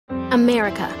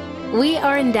America. We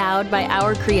are endowed by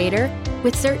our Creator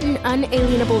with certain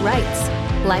unalienable rights: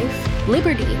 life,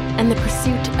 liberty, and the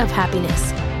pursuit of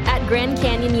happiness. At Grand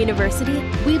Canyon University,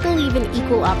 we believe in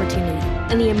equal opportunity,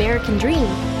 and the American dream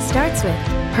starts with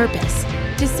purpose.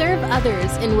 To serve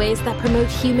others in ways that promote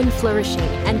human flourishing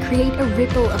and create a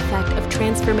ripple effect of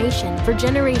transformation for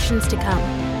generations to come.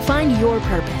 Find your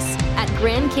purpose at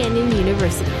Grand Canyon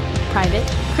University. Private,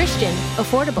 Christian,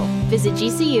 affordable. Visit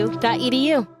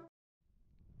gcu.edu.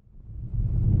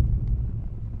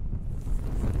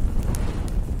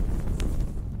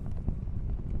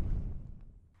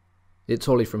 It's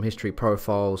Ollie from History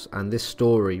Profiles, and this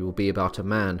story will be about a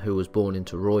man who was born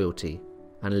into royalty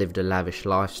and lived a lavish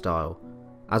lifestyle.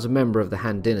 As a member of the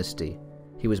Han dynasty,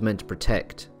 he was meant to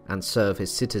protect and serve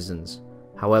his citizens.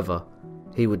 However,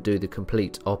 he would do the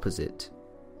complete opposite.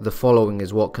 The following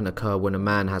is what can occur when a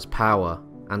man has power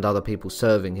and other people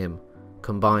serving him,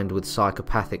 combined with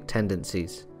psychopathic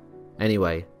tendencies.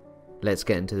 Anyway, let's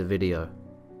get into the video.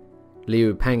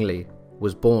 Liu Pengli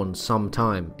was born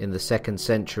sometime in the 2nd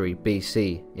century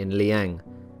BC in Liang.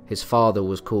 His father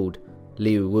was called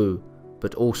Liu Wu,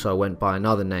 but also went by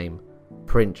another name,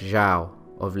 Prince Zhao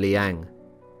of Liang.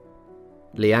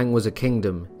 Liang was a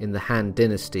kingdom in the Han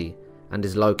dynasty and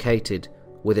is located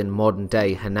within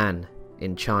modern-day Henan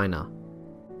in China.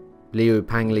 Liu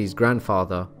Pengli's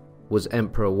grandfather was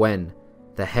Emperor Wen,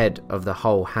 the head of the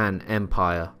whole Han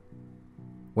Empire.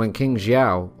 When King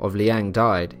Xiao of Liang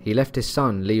died, he left his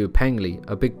son Liu Pengli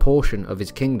a big portion of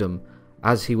his kingdom,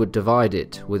 as he would divide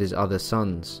it with his other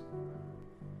sons.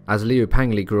 As Liu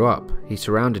Pengli grew up, he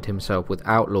surrounded himself with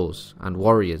outlaws and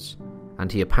warriors, and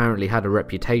he apparently had a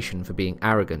reputation for being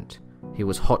arrogant. He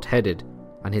was hot-headed,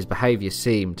 and his behaviour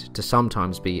seemed to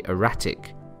sometimes be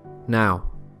erratic. Now,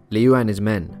 Liu and his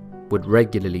men would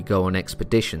regularly go on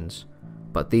expeditions,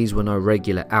 but these were no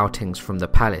regular outings from the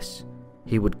palace.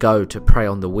 He would go to prey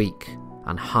on the weak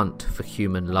and hunt for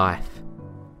human life.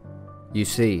 You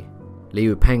see,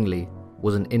 Liu Pengli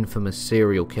was an infamous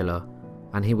serial killer,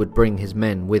 and he would bring his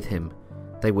men with him.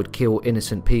 They would kill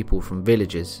innocent people from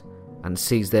villages and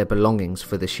seize their belongings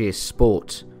for the sheer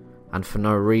sport and for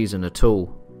no reason at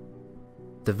all.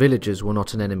 The villagers were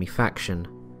not an enemy faction,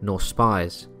 nor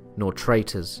spies, nor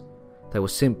traitors. They were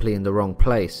simply in the wrong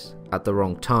place at the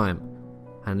wrong time,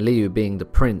 and Liu, being the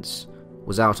prince,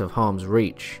 was out of harm's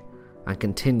reach and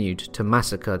continued to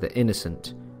massacre the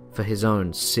innocent for his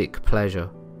own sick pleasure.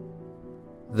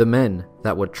 The men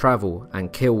that would travel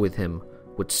and kill with him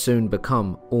would soon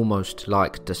become almost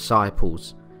like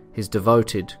disciples, his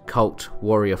devoted cult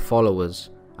warrior followers,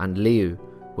 and Liu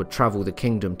would travel the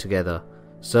kingdom together,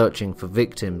 searching for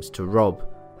victims to rob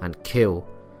and kill.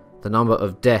 The number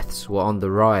of deaths were on the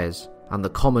rise, and the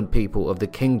common people of the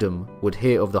kingdom would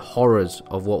hear of the horrors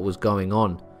of what was going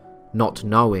on, not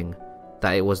knowing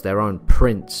that it was their own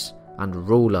prince and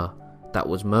ruler that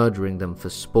was murdering them for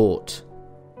sport.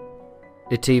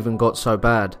 It even got so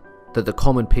bad that the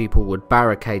common people would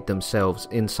barricade themselves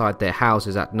inside their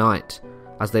houses at night,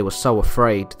 as they were so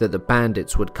afraid that the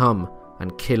bandits would come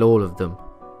and kill all of them.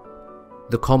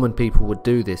 The common people would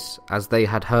do this as they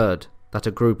had heard that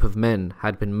a group of men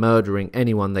had been murdering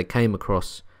anyone they came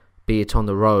across, be it on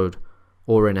the road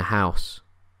or in a house.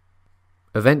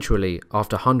 Eventually,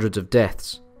 after hundreds of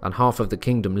deaths and half of the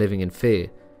kingdom living in fear,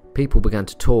 people began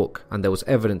to talk, and there was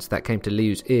evidence that came to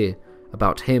Liu's ear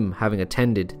about him having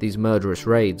attended these murderous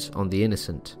raids on the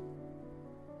innocent.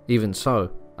 Even so,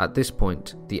 at this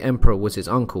point, the emperor was his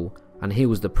uncle, and he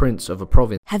was the prince of a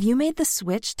province. Have you made the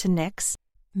switch to Knix?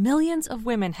 Millions of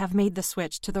women have made the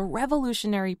switch to the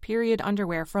revolutionary period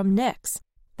underwear from Knix.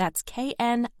 That's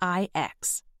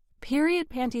Knix. Period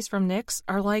panties from Knix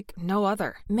are like no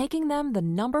other, making them the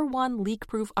 #1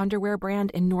 leak-proof underwear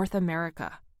brand in North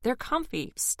America. They're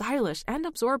comfy, stylish, and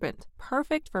absorbent,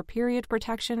 perfect for period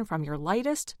protection from your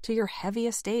lightest to your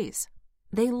heaviest days.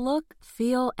 They look,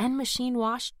 feel, and machine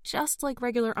wash just like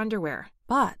regular underwear,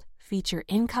 but feature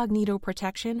incognito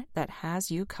protection that has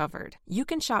you covered. You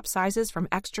can shop sizes from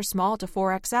extra small to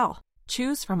 4XL.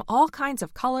 Choose from all kinds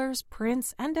of colors,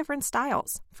 prints, and different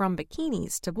styles, from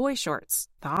bikinis to boy shorts,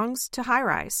 thongs to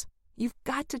high-rise. You've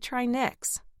got to try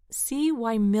Knix. See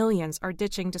why millions are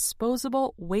ditching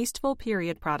disposable, wasteful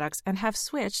period products and have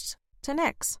switched to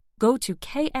Knix. Go to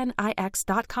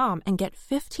knix.com and get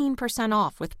 15%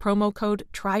 off with promo code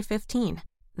TRY15.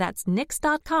 That's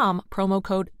knix.com, promo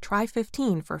code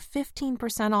TRY15 for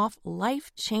 15% off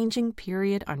life-changing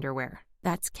period underwear.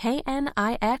 That's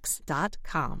knix.com.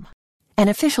 An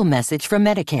official message from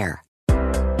Medicare.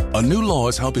 A new law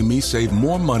is helping me save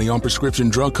more money on prescription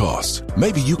drug costs.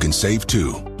 Maybe you can save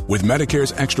too. With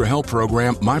Medicare's Extra Help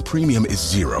program, my premium is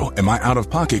 $0 and my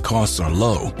out-of-pocket costs are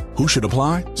low. Who should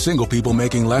apply? Single people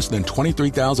making less than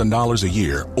 $23,000 a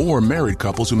year or married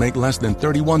couples who make less than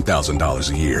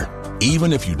 $31,000 a year.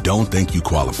 Even if you don't think you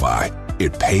qualify,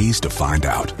 it pays to find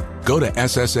out. Go to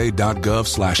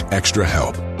ssa.gov/extra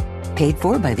help. Paid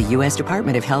for by the U.S.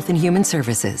 Department of Health and Human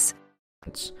Services.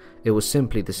 It was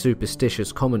simply the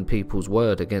superstitious common people's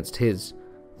word against his.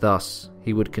 Thus,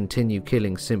 he would continue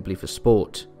killing simply for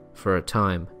sport, for a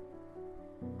time.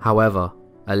 However,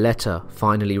 a letter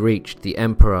finally reached the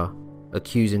emperor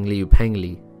accusing Liu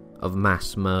Pengli of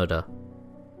mass murder.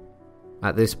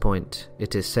 At this point,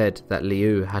 it is said that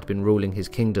Liu had been ruling his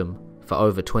kingdom for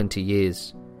over 20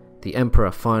 years. The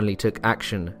emperor finally took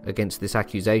action against this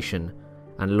accusation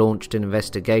and launched an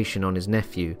investigation on his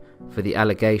nephew for the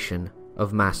allegation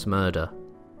of mass murder.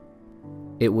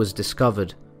 It was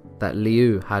discovered that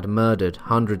Liu had murdered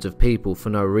hundreds of people for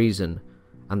no reason,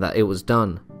 and that it was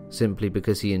done simply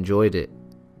because he enjoyed it.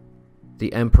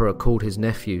 The emperor called his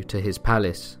nephew to his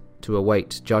palace to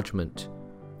await judgment.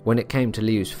 When it came to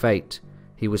Liu's fate,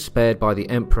 he was spared by the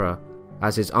emperor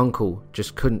as his uncle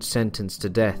just couldn't sentence to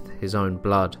death his own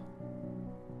blood.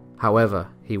 However,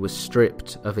 he was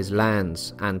stripped of his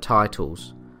lands and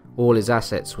titles, all his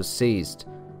assets were seized,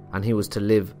 and he was to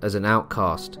live as an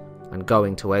outcast and go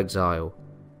into exile.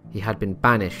 He had been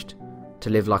banished to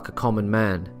live like a common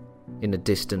man in a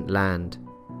distant land.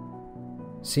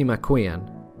 Sima Qian,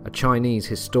 a Chinese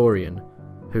historian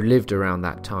who lived around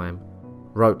that time,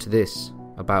 wrote this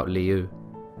about Liu.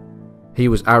 He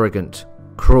was arrogant,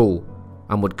 cruel,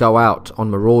 and would go out on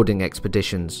marauding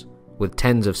expeditions with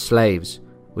tens of slaves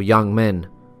or young men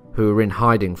who were in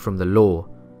hiding from the law,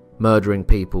 murdering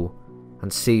people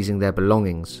and seizing their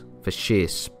belongings for sheer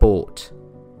sport.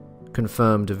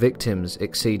 Confirmed victims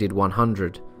exceeded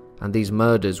 100, and these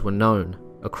murders were known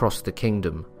across the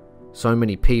kingdom. So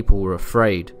many people were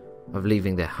afraid of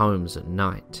leaving their homes at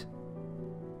night.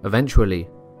 Eventually,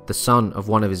 the son of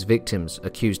one of his victims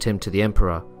accused him to the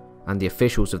emperor, and the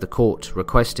officials of the court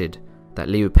requested that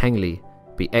Liu Pengli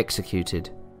be executed.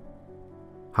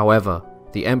 However,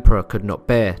 the emperor could not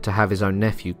bear to have his own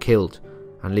nephew killed,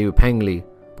 and Liu Pengli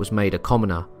was made a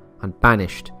commoner and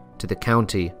banished to the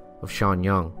county of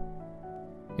Shanyang.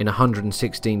 In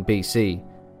 116 BC,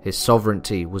 his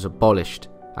sovereignty was abolished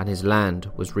and his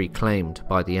land was reclaimed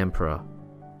by the emperor.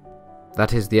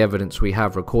 That is the evidence we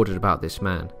have recorded about this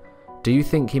man. Do you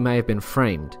think he may have been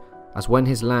framed, as when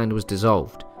his land was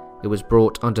dissolved, it was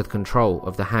brought under the control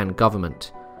of the Han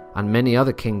government, and many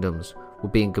other kingdoms were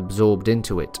being absorbed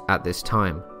into it at this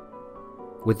time?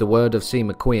 With the word of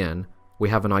Sima Qian, we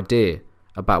have an idea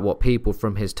about what people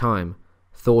from his time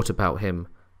thought about him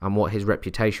and what his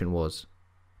reputation was.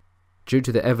 Due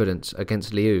to the evidence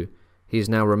against Liu, he is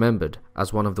now remembered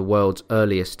as one of the world's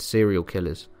earliest serial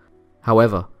killers.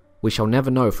 However, we shall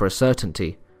never know for a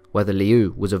certainty whether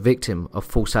Liu was a victim of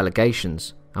false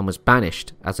allegations and was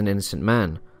banished as an innocent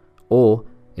man, or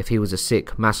if he was a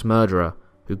sick mass murderer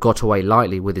who got away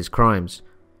lightly with his crimes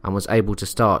and was able to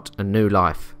start a new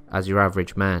life as your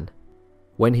average man.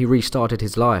 When he restarted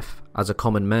his life as a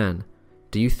common man,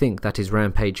 do you think that his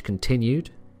rampage continued?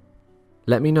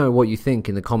 Let me know what you think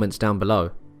in the comments down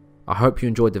below. I hope you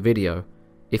enjoyed the video.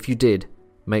 If you did,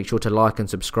 make sure to like and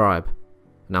subscribe,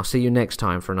 and I'll see you next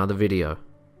time for another video.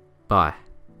 Bye.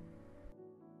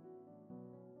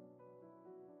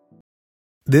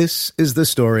 This is the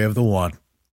story of the one.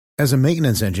 As a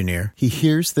maintenance engineer, he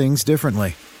hears things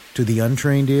differently. To the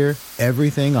untrained ear,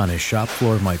 everything on his shop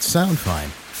floor might sound fine,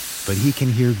 but he can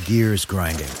hear gears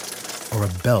grinding or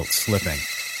a belt slipping.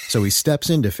 So he steps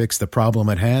in to fix the problem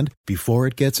at hand before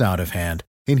it gets out of hand.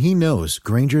 And he knows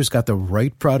Grainger's got the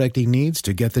right product he needs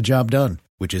to get the job done,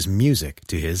 which is music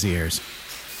to his ears.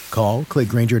 Call, click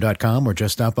Grainger.com, or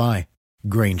just stop by.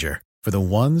 Grainger, for the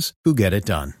ones who get it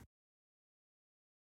done.